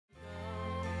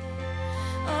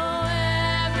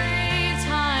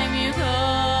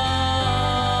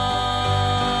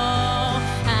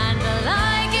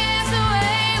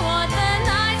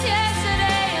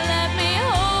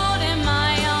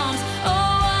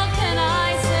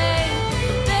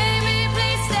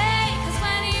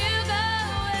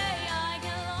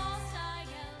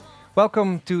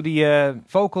Welcome to the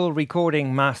Vocal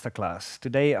Recording Masterclass.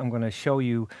 Today I'm going to show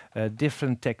you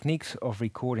different techniques of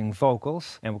recording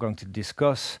vocals, and we're going to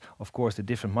discuss, of course, the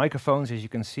different microphones, as you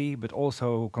can see, but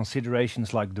also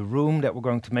considerations like the room that we're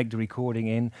going to make the recording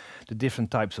in, the different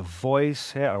types of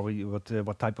voice,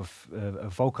 what type of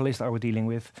vocalist are we dealing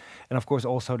with, and of course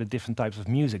also the different types of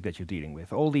music that you're dealing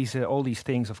with. All these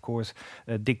things, of course,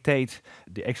 dictate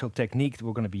the actual technique that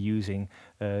we're going to be using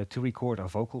to record our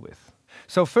vocal with.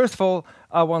 So first of all,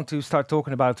 I want to start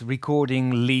talking about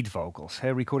recording lead vocals.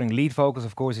 Recording lead vocals,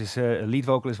 of course, a lead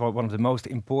vocal is one of the most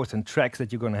important tracks that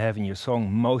you're going to have in your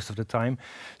song most of the time.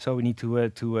 So we need to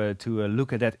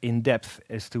look at that in depth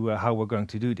as to how we're going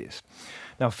to do this.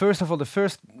 Now, first of all,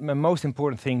 the most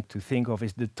important thing to think of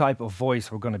is the type of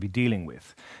voice we're going to be dealing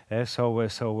with.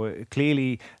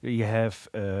 Clearly, you have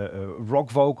rock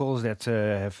vocals that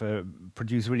have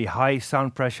produced really high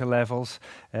sound pressure levels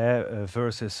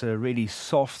versus really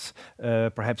soft,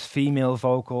 perhaps female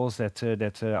vocals that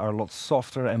are a lot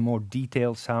softer and more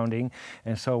detailed sounding,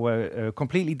 and so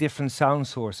completely different sound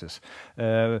sources.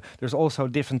 There's also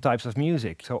different types of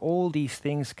music, so all these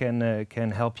things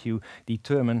can help you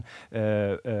determine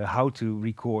how to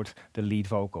record the lead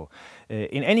vocal.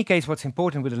 In any case, what's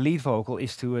important with the lead vocal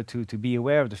is to be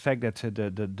aware of the fact that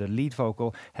the lead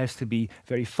vocal has to be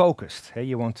very focused.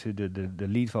 You want the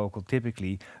lead vocal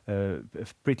typically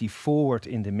pretty forward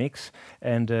in the mix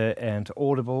and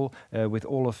audible with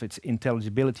all of its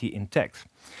intelligibility intact.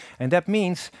 And that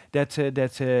means that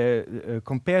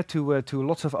compared to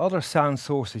lots of other sound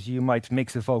sources you might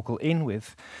mix the vocal in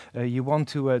with, you want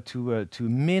to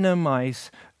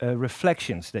minimize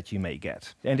reflections that you may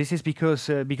get. And this is because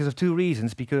of two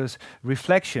reasons. Because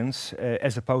reflections,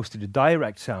 as opposed to the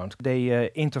direct sound, they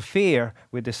interfere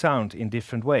with the sound in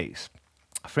different ways.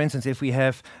 For instance, if we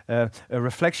have a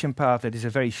reflection path that is a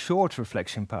very short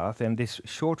reflection path, then this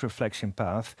short reflection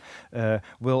path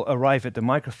will arrive at the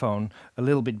microphone a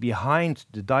little bit behind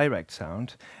the direct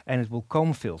sound, and it will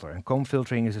comb filter. And comb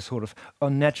filtering is a sort of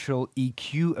unnatural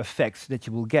EQ effect that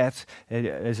you will get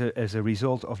as a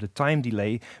result of the time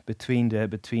delay between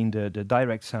the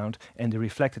direct sound and the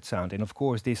reflected sound. And of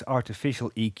course, this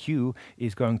artificial EQ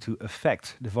is going to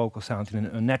affect the vocal sound in an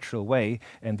unnatural way,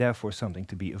 and therefore something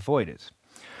to be avoided.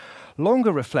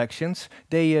 Longer reflections,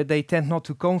 they tend not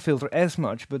to comb filter as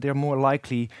much, but they're more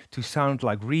likely to sound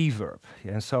like reverb.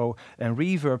 And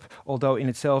reverb, although in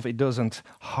itself it doesn't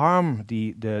harm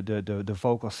the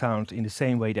vocal sound in the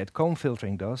same way that comb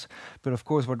filtering does, but of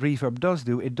course what reverb does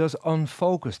do, it does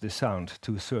unfocus the sound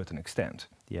to a certain extent.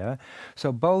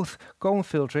 So both comb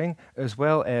filtering as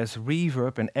well as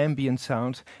reverb and ambient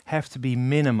sound have to be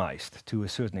minimized to a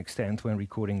certain extent when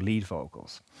recording lead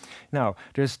vocals. Now,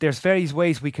 there's various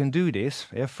ways we can do this.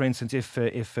 For instance,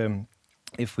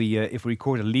 if we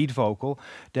record a lead vocal,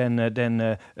 then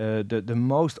the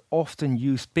most often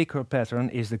used picker pattern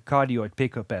is the cardioid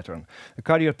picker pattern. The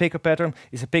cardioid picker pattern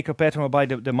is a picker pattern whereby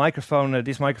the microphone,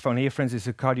 this microphone here, for instance, is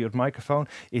a cardioid microphone,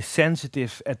 is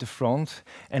sensitive at the front,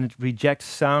 and it rejects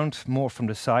sound more from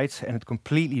the sides, and it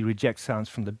completely rejects sounds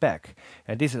from the back.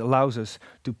 And this allows us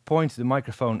to point the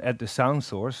microphone at the sound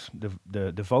source,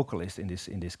 the vocalist in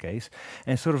this case,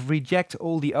 and sort of reject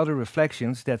all the other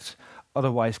reflections that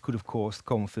otherwise could have caused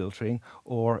comb filtering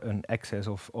or an excess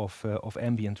of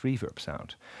ambient reverb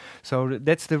sound. So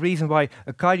that's the reason why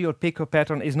a cardioid picker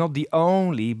pattern is not the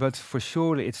only, but for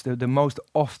sure it's the most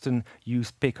often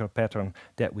used picker pattern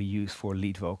that we use for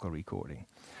lead vocal recording.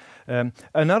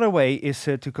 Another way is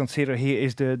to consider here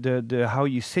is how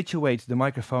you situate the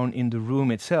microphone in the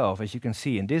room itself. As you can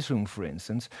see in this room, for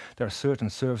instance, there are certain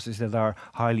surfaces that are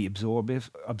highly absorbive.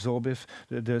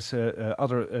 There's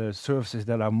other surfaces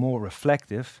that are more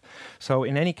reflective. So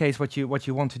in any case, what you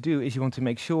want to do is you want to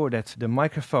make sure that the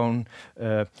microphone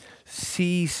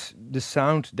sees the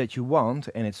sound that you want,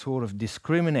 and it sort of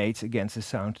discriminates against the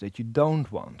sound that you don't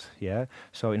want.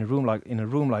 So in a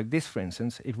room like this, for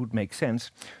instance, it would make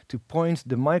sense to point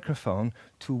the microphone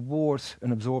towards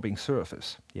an absorbing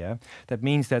surface. That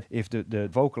means that if the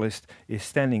vocalist is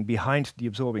standing behind the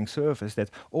absorbing surface, that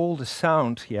all the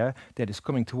sound that is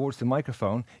coming towards the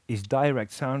microphone is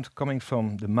direct sound coming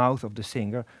from the mouth of the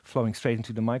singer, flowing straight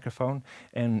into the microphone,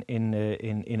 and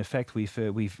in effect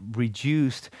we've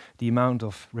reduced the amount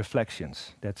of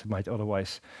reflections that might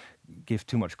otherwise give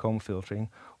too much comb filtering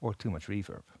or too much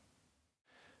reverb.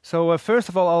 So first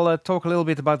of all, I'll talk a little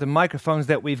bit about the microphones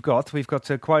that we've got. We've got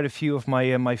quite a few of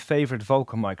my favorite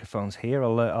vocal microphones here.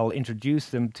 I'll introduce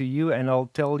them to you and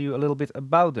I'll tell you a little bit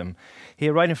about them.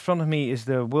 Here right in front of me is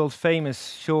the world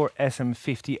famous Shure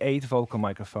SM58 vocal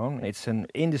microphone. It's an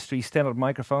industry standard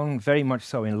microphone, very much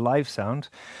so in live sound.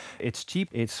 It's cheap,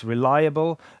 it's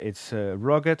reliable, it's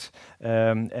rugged,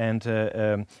 and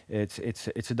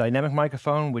it's a dynamic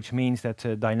microphone, which means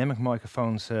that dynamic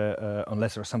microphones,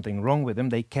 unless there's something wrong with them,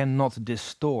 they cannot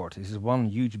distort. This is one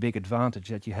huge big advantage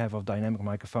that you have of dynamic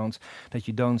microphones that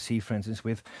you don't see, for instance,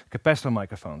 with capacitor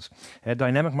microphones.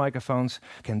 Dynamic microphones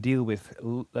can deal with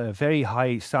very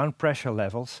high sound pressure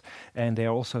levels, and they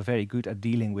are also very good at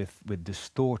dealing with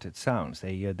distorted sounds.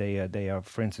 They are,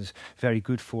 for instance, very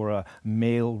good for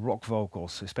male rock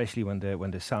vocals, especially when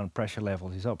the sound pressure level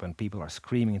is up and people are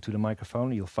screaming into the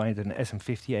microphone. You'll find that an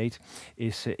SM58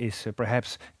 is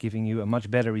perhaps giving you a much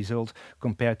better result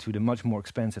compared to the much more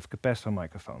expensive capacitor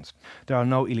microphones. There are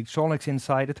no electronics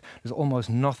inside it. There's almost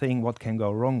nothing what can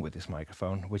go wrong with this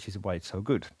microphone, which is why it's so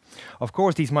good. Of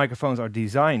course, these microphones are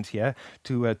designed,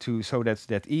 so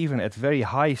that even at very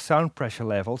high sound pressure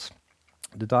levels,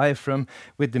 the diaphragm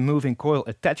with the moving coil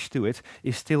attached to it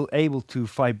is still able to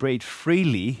vibrate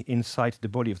freely inside the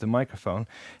body of the microphone,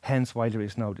 hence why there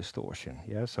is no distortion.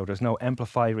 Yeah, so there's no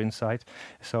amplifier inside.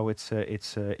 So it's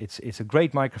a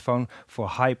great microphone for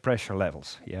high pressure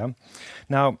levels. Yeah.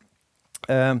 Now,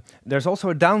 there's also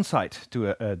a downside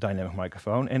to a dynamic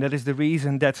microphone, and that is the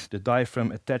reason that the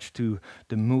diaphragm attached to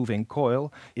the moving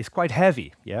coil is quite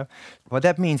heavy. Yeah, what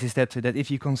that means is that if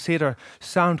you consider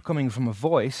sound coming from a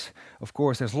voice, of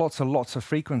course, there's lots and lots of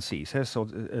frequencies. So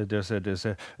there's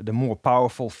the more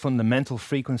powerful fundamental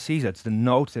frequencies. That's the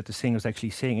note that the singer is actually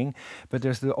singing. But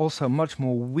there's also much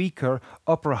more weaker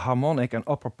upper harmonic and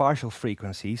upper partial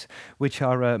frequencies, which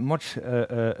are much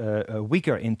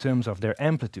weaker in terms of their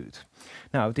amplitude.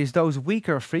 Now, it is those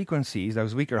weaker frequencies,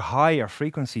 those weaker higher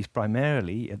frequencies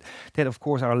primarily, that of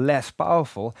course are less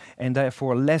powerful and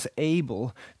therefore less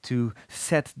able to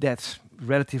set that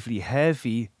relatively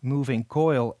heavy moving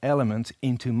coil element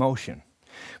into motion.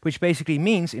 Which basically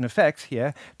means, in effect,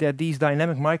 that these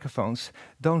dynamic microphones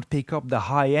don't pick up the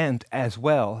high end as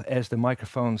well as the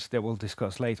microphones that we'll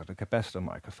discuss later, the capacitor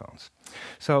microphones.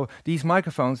 So these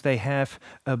microphones, they have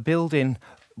a built-in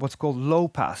what's called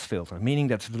low-pass filter, meaning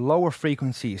that the lower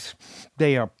frequencies,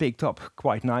 they are picked up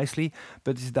quite nicely,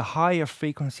 but it's the higher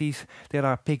frequencies that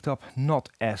are picked up not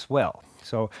as well.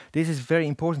 So this is very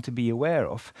important to be aware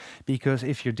of, because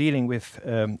if you're dealing with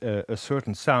a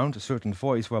certain sound, a certain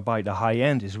voice, whereby the high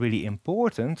end is really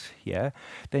important,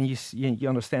 then you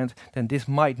understand, then this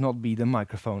might not be the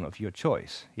microphone of your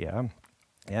choice.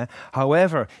 Yeah.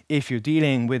 However, if you're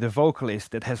dealing with a vocalist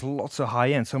that has lots of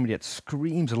high end, somebody that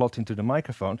screams a lot into the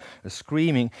microphone,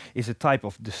 screaming is a type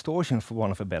of distortion, for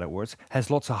want of a better words,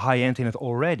 has lots of high end in it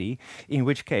already, in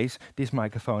which case this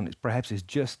microphone perhaps is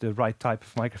just the right type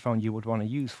of microphone you would want to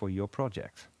use for your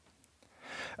project.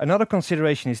 Another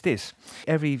consideration is this: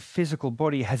 every physical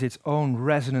body has its own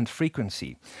resonant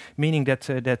frequency, meaning that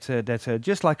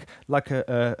just like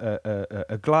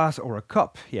a glass or a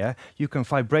cup, you can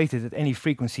vibrate it at any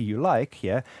frequency you like,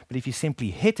 but if you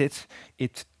simply hit it,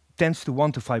 it tends to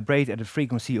want to vibrate at a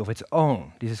frequency of its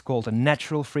own. This is called a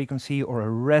natural frequency or a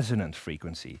resonant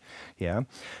frequency.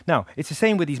 Now, it's the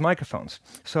same with these microphones.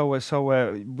 So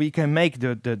we can make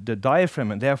the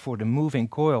diaphragm and therefore the moving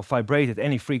coil vibrate at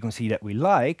any frequency that we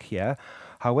like.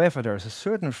 However, there's a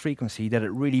certain frequency that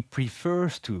it really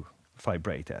prefers to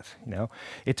vibrate at.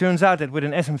 It turns out that with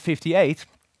an SM58,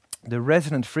 the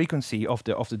resonant frequency of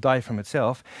the diaphragm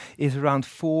itself is around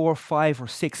 4, 5, or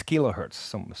 6 kilohertz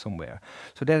somewhere.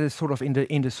 So that is sort of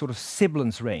in the sort of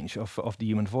sibilance range of the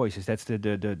human voices. That's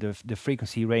the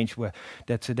frequency range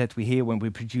that we hear when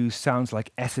we produce sounds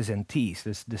like S's and T's,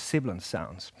 the sibilance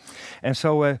sounds. And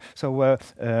so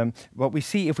what we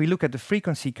see if we look at the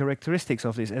frequency characteristics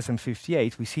of this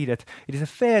SM58, we see that it is a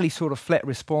fairly sort of flat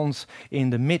response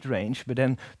in the mid range, but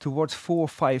then towards 4,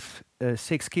 5,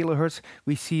 6 kilohertz,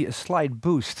 we see a slight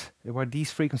boost where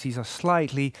these frequencies are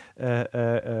slightly,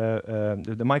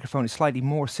 the microphone is slightly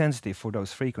more sensitive for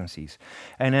those frequencies.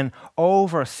 And then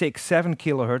over 6, 7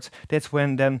 kilohertz, that's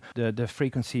when then the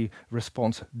frequency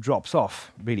response drops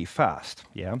off really fast.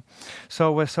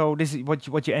 So this is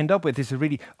what you end up with is a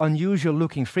really unusual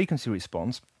looking frequency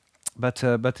response. But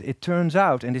it turns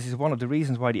out, and this is one of the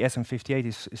reasons why the SM58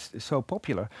 is so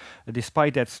popular,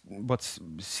 despite that what's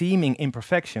seeming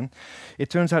imperfection, it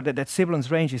turns out that that sibilance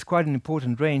range is quite an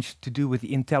important range to do with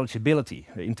the intelligibility.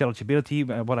 Intelligibility,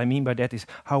 what I mean by that is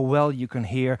how well you can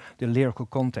hear the lyrical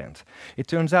content. It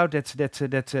turns out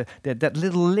that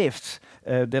little lift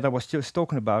that I was just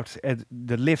talking about,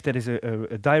 the lift that is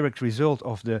a direct result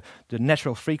of the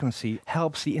natural frequency,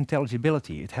 helps the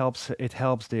intelligibility. It helps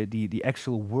the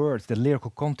actual words, the lyrical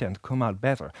content, come out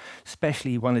better,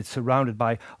 especially when it's surrounded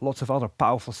by lots of other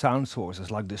powerful sound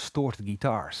sources like distorted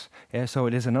guitars. Yeah, so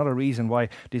it is another reason why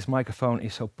this microphone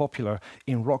is so popular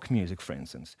in rock music, for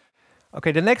instance.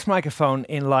 Okay, the next microphone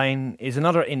in line is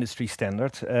another industry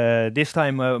standard. This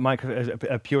time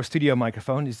a pure studio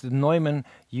microphone. It's the Neumann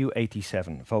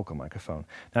U87 vocal microphone.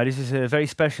 Now this is a very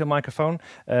special microphone.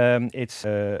 It's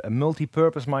a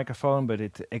multi-purpose microphone, but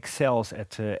it excels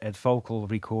at vocal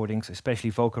recordings, especially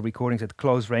vocal recordings at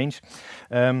close range.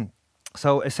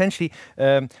 So essentially,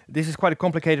 this is quite a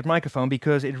complicated microphone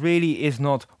because it really is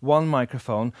not one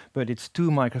microphone, but it's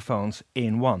two microphones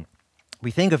in one. We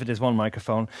think of it as one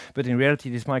microphone, but in reality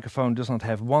this microphone does not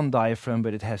have one diaphragm,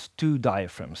 but it has two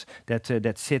diaphragms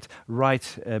that sit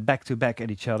right back to back at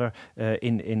each other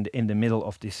in the middle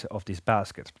of this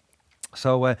basket.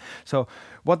 So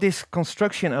what this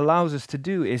construction allows us to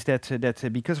do is that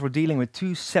because we're dealing with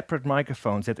two separate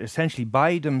microphones that essentially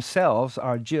by themselves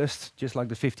are just like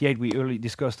the 58 we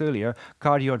discussed earlier,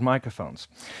 cardioid microphones.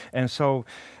 And so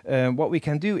what we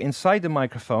can do inside the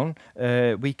microphone,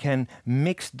 we can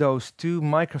mix those two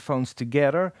microphones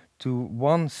together to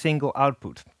one single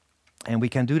output. And we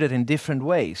can do that in different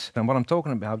ways. And what I'm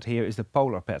talking about here is the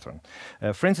polar pattern.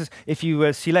 For instance, if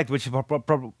you select, which is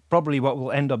probably what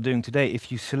we'll end up doing today,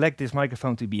 if you select this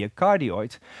microphone to be a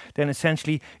cardioid, then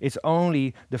essentially it's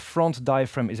only the front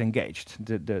diaphragm is engaged.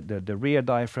 The rear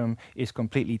diaphragm is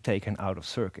completely taken out of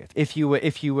circuit. If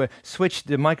you switch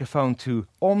the microphone to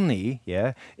omni,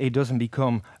 yeah, it doesn't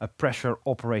become a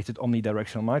pressure-operated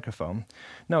omnidirectional microphone.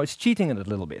 No, it's cheating it a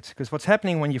little bit, because what's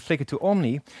happening when you flick it to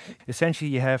omni, essentially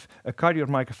you have a cardioid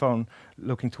microphone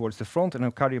looking towards the front and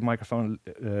a cardioid microphone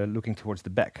looking towards the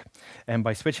back. And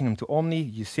by switching them to omni,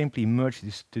 you simply merge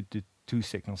these two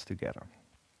signals together.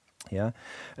 Yeah.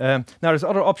 Now there's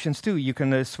other options too. You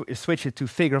can switch it to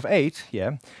figure of 8,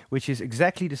 yeah, which is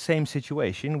exactly the same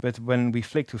situation. But when we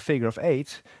flick to figure of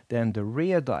 8, then the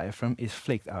rear diaphragm is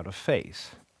flicked out of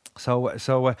phase. So it's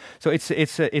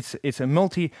a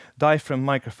multi-diaphragm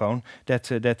microphone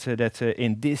that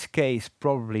in this case,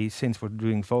 probably since we're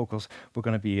doing vocals, we're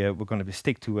going to be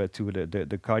stick to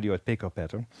the cardioid pickup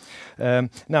pattern.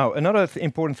 Now another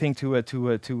important thing to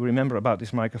remember about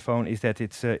this microphone is that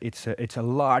it's a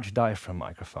large diaphragm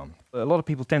microphone. A lot of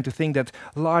people tend to think that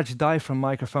large diaphragm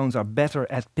microphones are better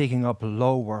at picking up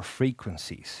lower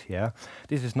frequencies. Yeah,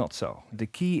 this is not so. The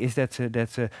key is that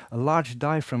large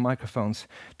diaphragm microphones,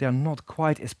 they're not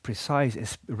quite as precise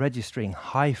as registering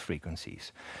high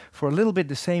frequencies. For a little bit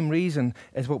the same reason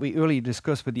as what we earlier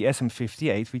discussed with the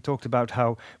SM58. We talked about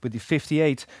how with the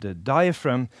 58, the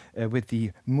diaphragm with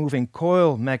the moving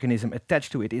coil mechanism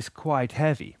attached to it is quite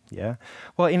heavy. Yeah.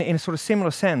 Well, in a sort of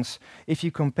similar sense, if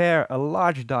you compare a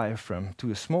large diaphragm to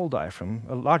a small diaphragm,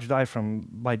 a large diaphragm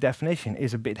by definition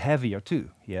is a bit heavier too.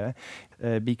 Yeah.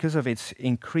 Because of its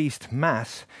increased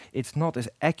mass, it's not as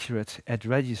accurate at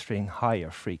registering higher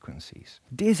frequencies.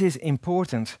 This is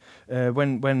important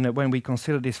when we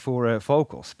consider this for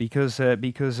vocals, because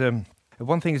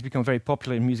one thing that's become very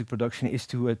popular in music production is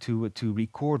to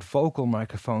record vocal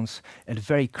microphones at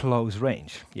very close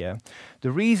range. Yeah,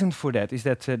 the reason for that is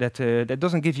that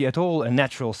doesn't give you at all a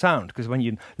natural sound, because when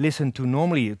you listen to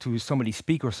normally to somebody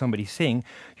speak or somebody sing,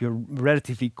 you're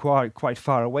relatively quite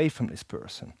far away from this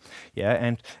person.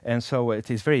 Yeah, and so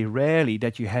it is very rarely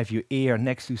that you have your ear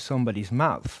next to somebody's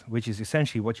mouth, which is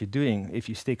essentially what you're doing if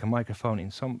you stick a microphone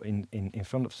in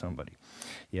front of somebody.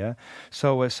 Yeah,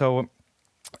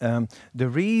 the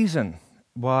reason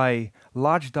why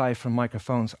large diaphragm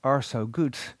microphones are so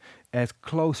good at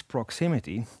close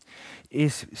proximity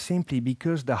is simply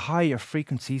because the higher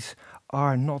frequencies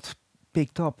are not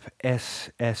picked up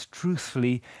as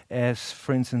truthfully as,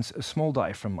 for instance, a small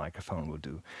diaphragm microphone would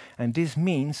do. And this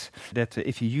means that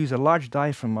if you use a large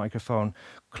diaphragm microphone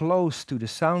close to the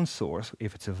sound source,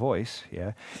 if it's a voice,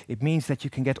 yeah, it means that you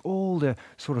can get all the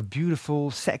sort of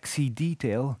beautiful, sexy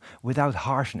detail without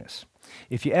harshness.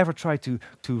 If you ever try to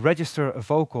register a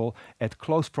vocal at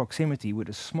close proximity with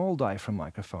a small diaphragm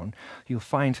microphone, you'll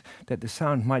find that the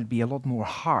sound might be a lot more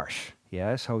harsh.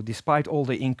 Yeah, so despite all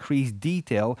the increased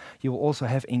detail, you will also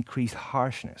have increased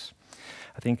harshness.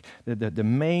 think the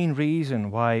main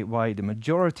reason why the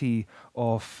majority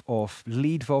of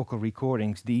lead vocal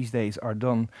recordings these days are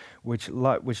done with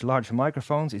large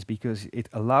microphones is because it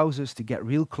allows us to get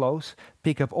real close,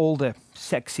 pick up all the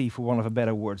sexy, for want of a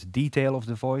better word, detail of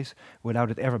the voice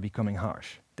without it ever becoming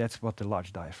harsh. That's what the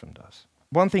large diaphragm does.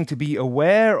 One thing to be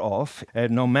aware of,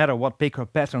 no matter what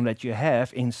pickup pattern that you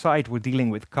have, inside we're dealing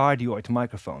with cardioid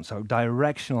microphones, so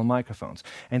directional microphones.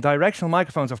 And directional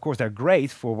microphones, of course, they're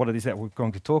great for what it is that we're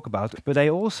going to talk about, but they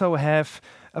also have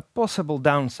a possible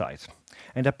downside.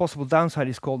 And that possible downside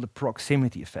is called the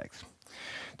proximity effect.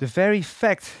 The very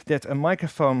fact that a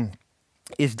microphone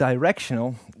is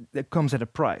directional, that comes at a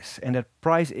price, and that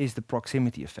price is the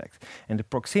proximity effect. And the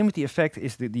proximity effect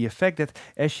is the effect that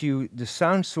as the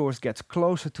sound source gets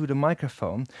closer to the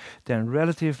microphone, then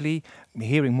relatively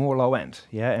hearing more low end,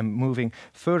 and moving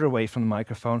further away from the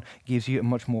microphone gives you a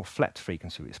much more flat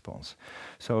frequency response.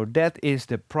 So that is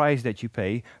the price that you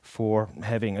pay for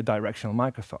having a directional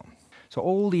microphone. So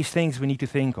all these things we need to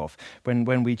think of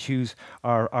when we choose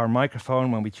our microphone,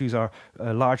 when we choose our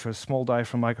large or small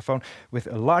diaphragm microphone. With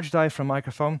a large diaphragm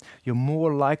microphone, you're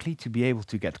more likely to be able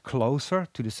to get closer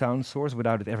to the sound source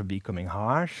without it ever becoming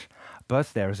harsh,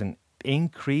 but there is an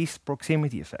increased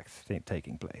proximity effect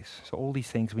taking place. So all these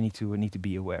things we need to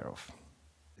be aware of.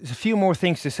 There's a few more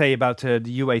things to say about the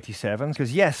U87,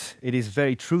 because yes, it is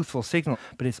very truthful signal,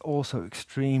 but it's also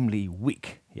extremely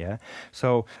weak.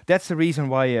 So that's the reason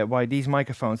why these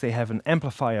microphones, they have an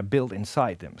amplifier built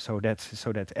inside them. So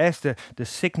that as the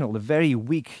signal, the very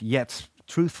weak yet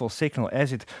truthful signal,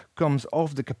 as it comes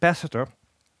off the capacitor,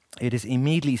 it is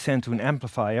immediately sent to an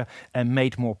amplifier and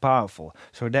made more powerful.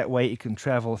 So that way it can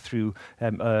travel through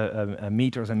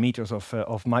meters and meters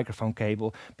of microphone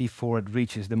cable before it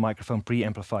reaches the microphone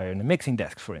preamplifier in the mixing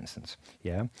desk, for instance.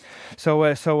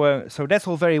 So that's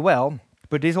all very well.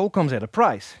 But this all comes at a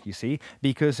price, you see,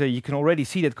 because you can already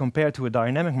see that compared to a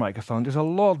dynamic microphone, there's a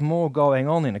lot more going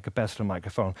on in a capacitor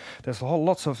microphone. There's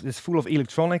it's full of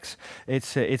electronics.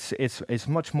 It's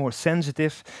much more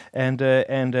sensitive, and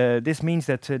this means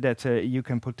that you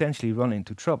can potentially run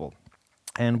into trouble.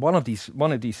 And one of these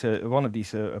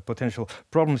potential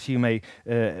problems you may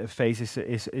face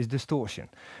is distortion.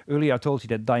 Earlier I told you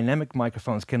that dynamic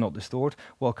microphones cannot distort,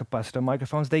 while capacitor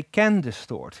microphones, they can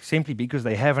distort, simply because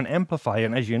they have an amplifier.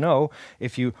 And as you know,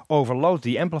 if you overload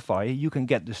the amplifier, you can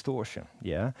get distortion.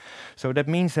 So that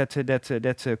means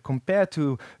that compared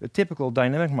to typical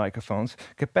dynamic microphones,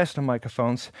 capacitor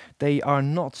microphones, they are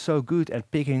not so good at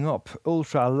picking up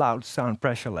ultra loud sound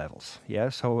pressure levels.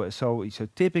 So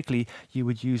typically you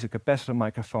would use a capacitor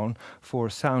microphone for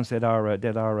sounds that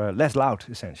are less loud,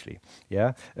 essentially.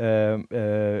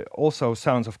 Also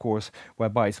sounds, of course,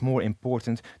 whereby it's more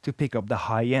important to pick up the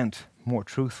high end, more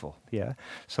truthful.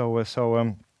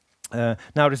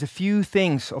 Now there's a few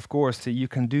things, of course, that you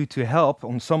can do to help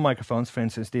on some microphones. For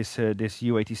instance, this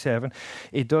U87,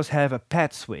 it does have a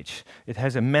pad switch. It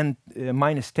has a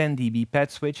minus 10 dB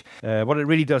pad switch. What it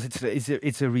really does,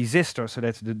 it's a resistor, so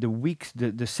that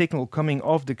the signal coming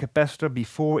off the capacitor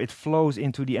before it flows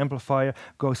into the amplifier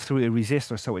goes through a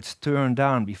resistor, so it's turned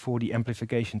down before the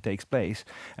amplification takes place,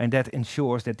 and that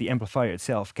ensures that the amplifier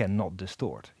itself cannot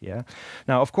distort.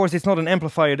 Now, of course, it's not an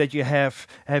amplifier that you have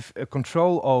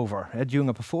control over during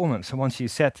a performance. Once you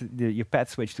set your pad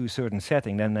switch to a certain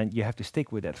setting, then you have to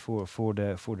stick with that for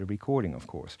the recording, of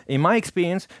course. In my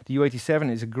experience, the U87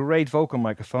 is a great vocal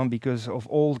microphone because of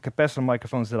all the capacitor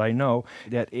microphones that I know,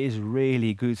 that is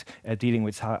really good at dealing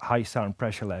with high sound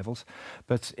pressure levels.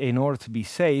 But in order to be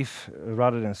safe,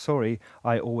 rather than sorry,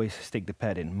 I always stick the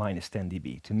pad in minus 10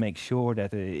 dB to make sure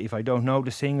that if I don't know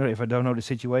the singer, if I don't know the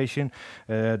situation,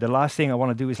 the last thing I want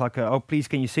to do is like, oh, please,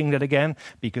 can you sing that again?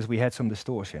 Because we had some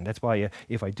distortion. That's why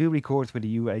if I do record with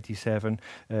the U87,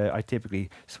 I typically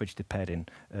switch the pad in,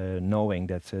 knowing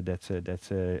that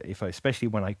if especially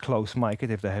when I close mic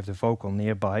it, if I have the vocal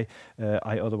nearby,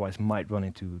 I otherwise might run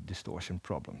into distortion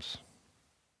problems.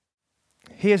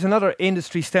 Here's another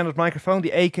industry standard microphone, the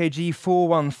AKG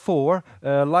 414.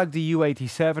 Like the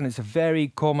U87, it's a very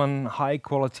common,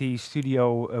 high-quality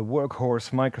studio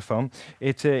workhorse microphone.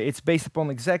 It's based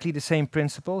upon exactly the same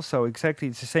principle, so exactly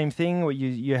it's the same thing.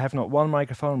 You have not one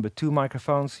microphone, but two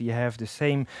microphones. You have the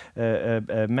same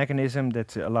mechanism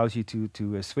that allows you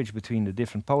to switch between the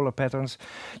different polar patterns.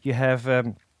 You have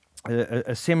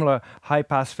a similar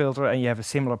high-pass filter, and you have a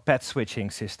similar pad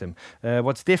switching system.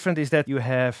 What's different is that you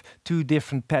have two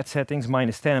different pad settings,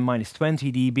 minus 10 and minus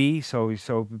 20 dB.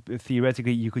 So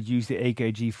theoretically, you could use the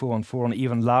AKG 414 on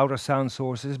even louder sound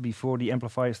sources before the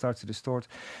amplifier starts to distort.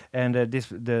 And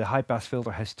the high-pass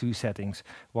filter has two settings,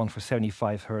 one for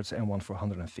 75 Hz and one for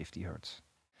 150 Hz.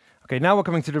 Okay, now we're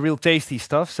coming to the real tasty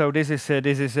stuff. So this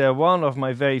is one of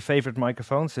my very favorite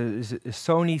microphones. It's a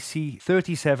Sony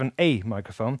C37A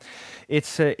microphone.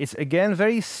 It's again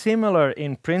very similar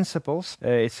in principles.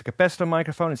 It's a capacitor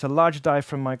microphone. It's a large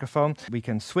diaphragm microphone. We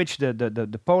can switch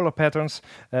the polar patterns.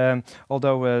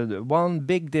 Although one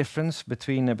big difference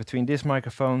between this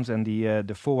microphones and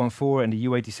the 414 and the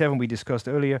U87 we discussed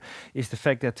earlier is the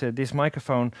fact that this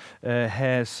microphone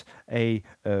has a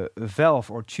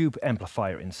valve or tube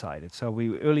amplifier inside it. So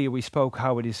earlier we spoke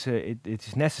how it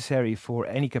is necessary for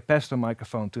any capacitor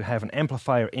microphone to have an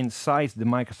amplifier inside the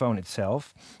microphone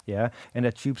itself, yeah, and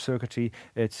that tube circuitry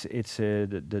has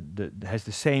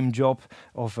the same job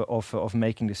of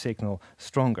making the signal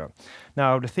stronger.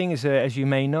 Now the thing is, as you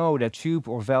may know, that tube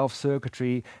or valve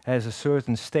circuitry has a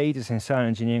certain status in sound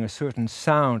engineering, a certain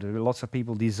sound. Lots of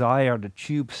people desire the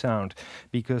tube sound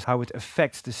because how it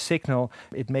affects the signal.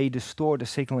 It may distort the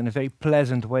signal in a very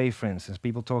pleasant way, for instance.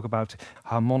 People talk about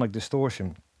harmonic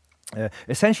distortion.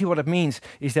 Essentially what it means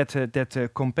is that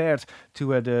compared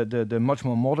to the much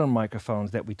more modern microphones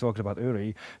that we talked about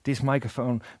earlier, this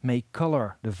microphone may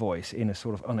color the voice in a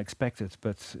sort of unexpected,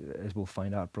 but as we'll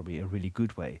find out, probably a really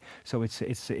good way. So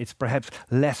it's perhaps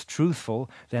less truthful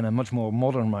than a much more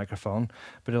modern microphone,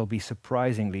 but it'll be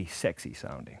surprisingly sexy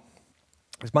sounding.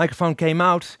 This microphone came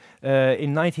out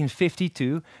in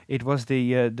 1952. It was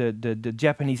the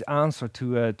Japanese answer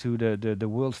to the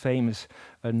world famous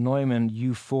Neumann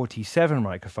U87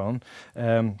 microphone.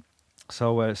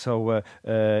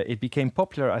 It became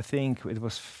popular. I think it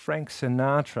was Frank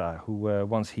Sinatra who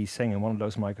once he sang in one of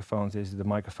those microphones. This is the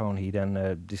microphone he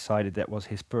then decided that was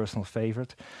his personal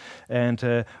favorite,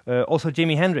 and also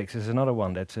Jimi Hendrix is another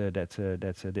one that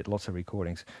did lots of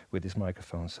recordings with this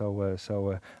microphone.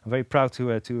 I'm very proud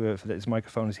that this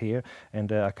microphone is here, and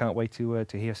I can't wait to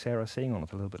hear Sarah sing on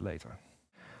it a little bit later.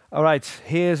 All right,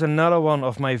 here's another one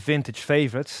of my vintage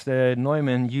favorites, the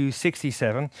Neumann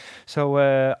U67. So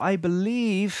I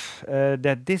believe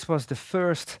that this was the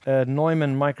first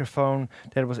Neumann microphone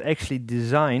that was actually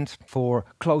designed for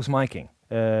close miking.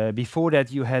 Before that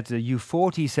you had the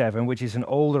U47, which is an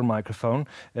older microphone,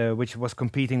 which was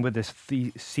competing with this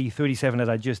C37 that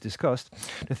I just discussed.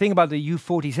 The thing about the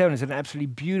U47 is an absolutely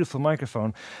beautiful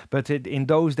microphone, but in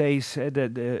those days,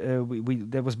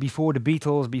 that was before the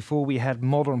Beatles, before we had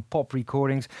modern pop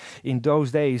recordings. In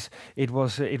those days, it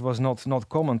was not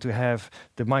common to have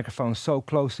the microphone so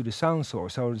close to the sound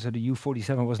source. So the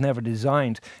U47 was never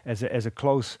designed as a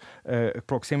close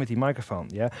proximity microphone.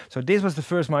 Yeah. So this was the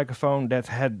first microphone that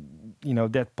had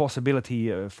that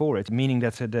possibility for it, meaning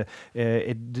that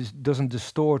it doesn't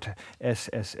distort as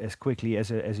quickly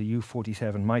as a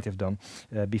U47 might have done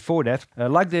before that.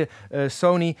 Like the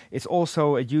Sony,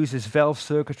 it uses valve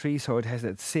circuitry, so it has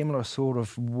that similar sort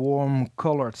of warm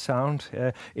colored sound.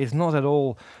 It's not at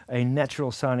all a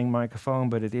natural sounding microphone,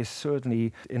 but it is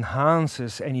certainly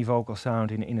enhances any vocal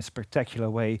sound in a spectacular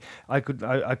way. I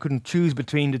couldn't choose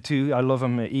between the two. I love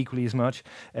them equally as much,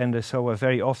 and so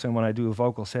very often when I do a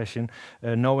vocal session,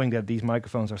 knowing that these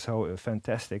microphones are so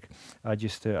fantastic, I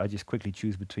just quickly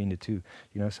choose between the two.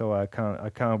 So I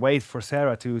can't wait for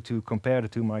Sarah to compare the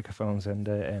two microphones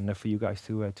and for you guys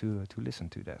to listen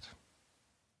to that.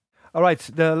 All right,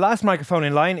 the last microphone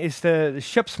in line is the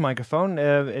Schoeps microphone.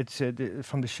 It's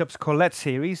from the Schoeps Colette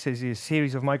series. It's a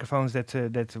series of microphones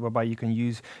whereby you can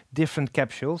use different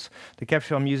capsules. The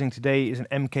capsule I'm using today is an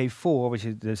MK4, which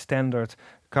is the standard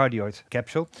cardioid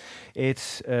capsule.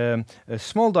 It's a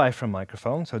small diaphragm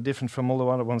microphone, so different from all the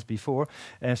other ones before.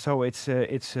 And so it's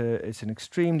an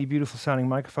extremely beautiful sounding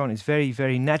microphone. It's very,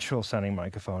 very natural sounding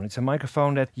microphone. It's a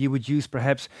microphone that you would use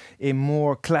perhaps in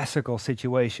more classical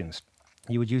situations.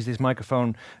 You would use this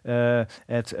microphone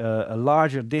at a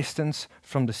larger distance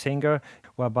from the singer,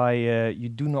 whereby you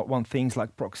do not want things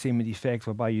like proximity effect,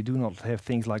 whereby you do not have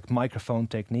things like microphone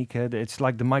technique. It's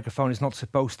like the microphone is not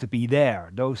supposed to be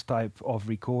there. Those type of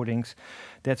recordings,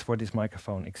 that's where this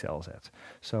microphone excels at.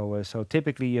 So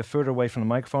typically further away from the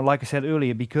microphone, like I said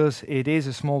earlier, because it is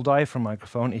a small diaphragm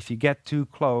microphone, if you get too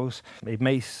close, it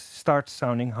may start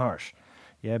sounding harsh.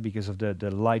 Yeah, because of the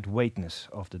lightweightness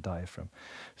of the diaphragm.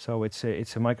 So it's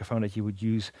a microphone that you would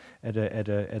use at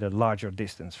a larger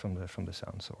distance from the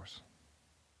sound source.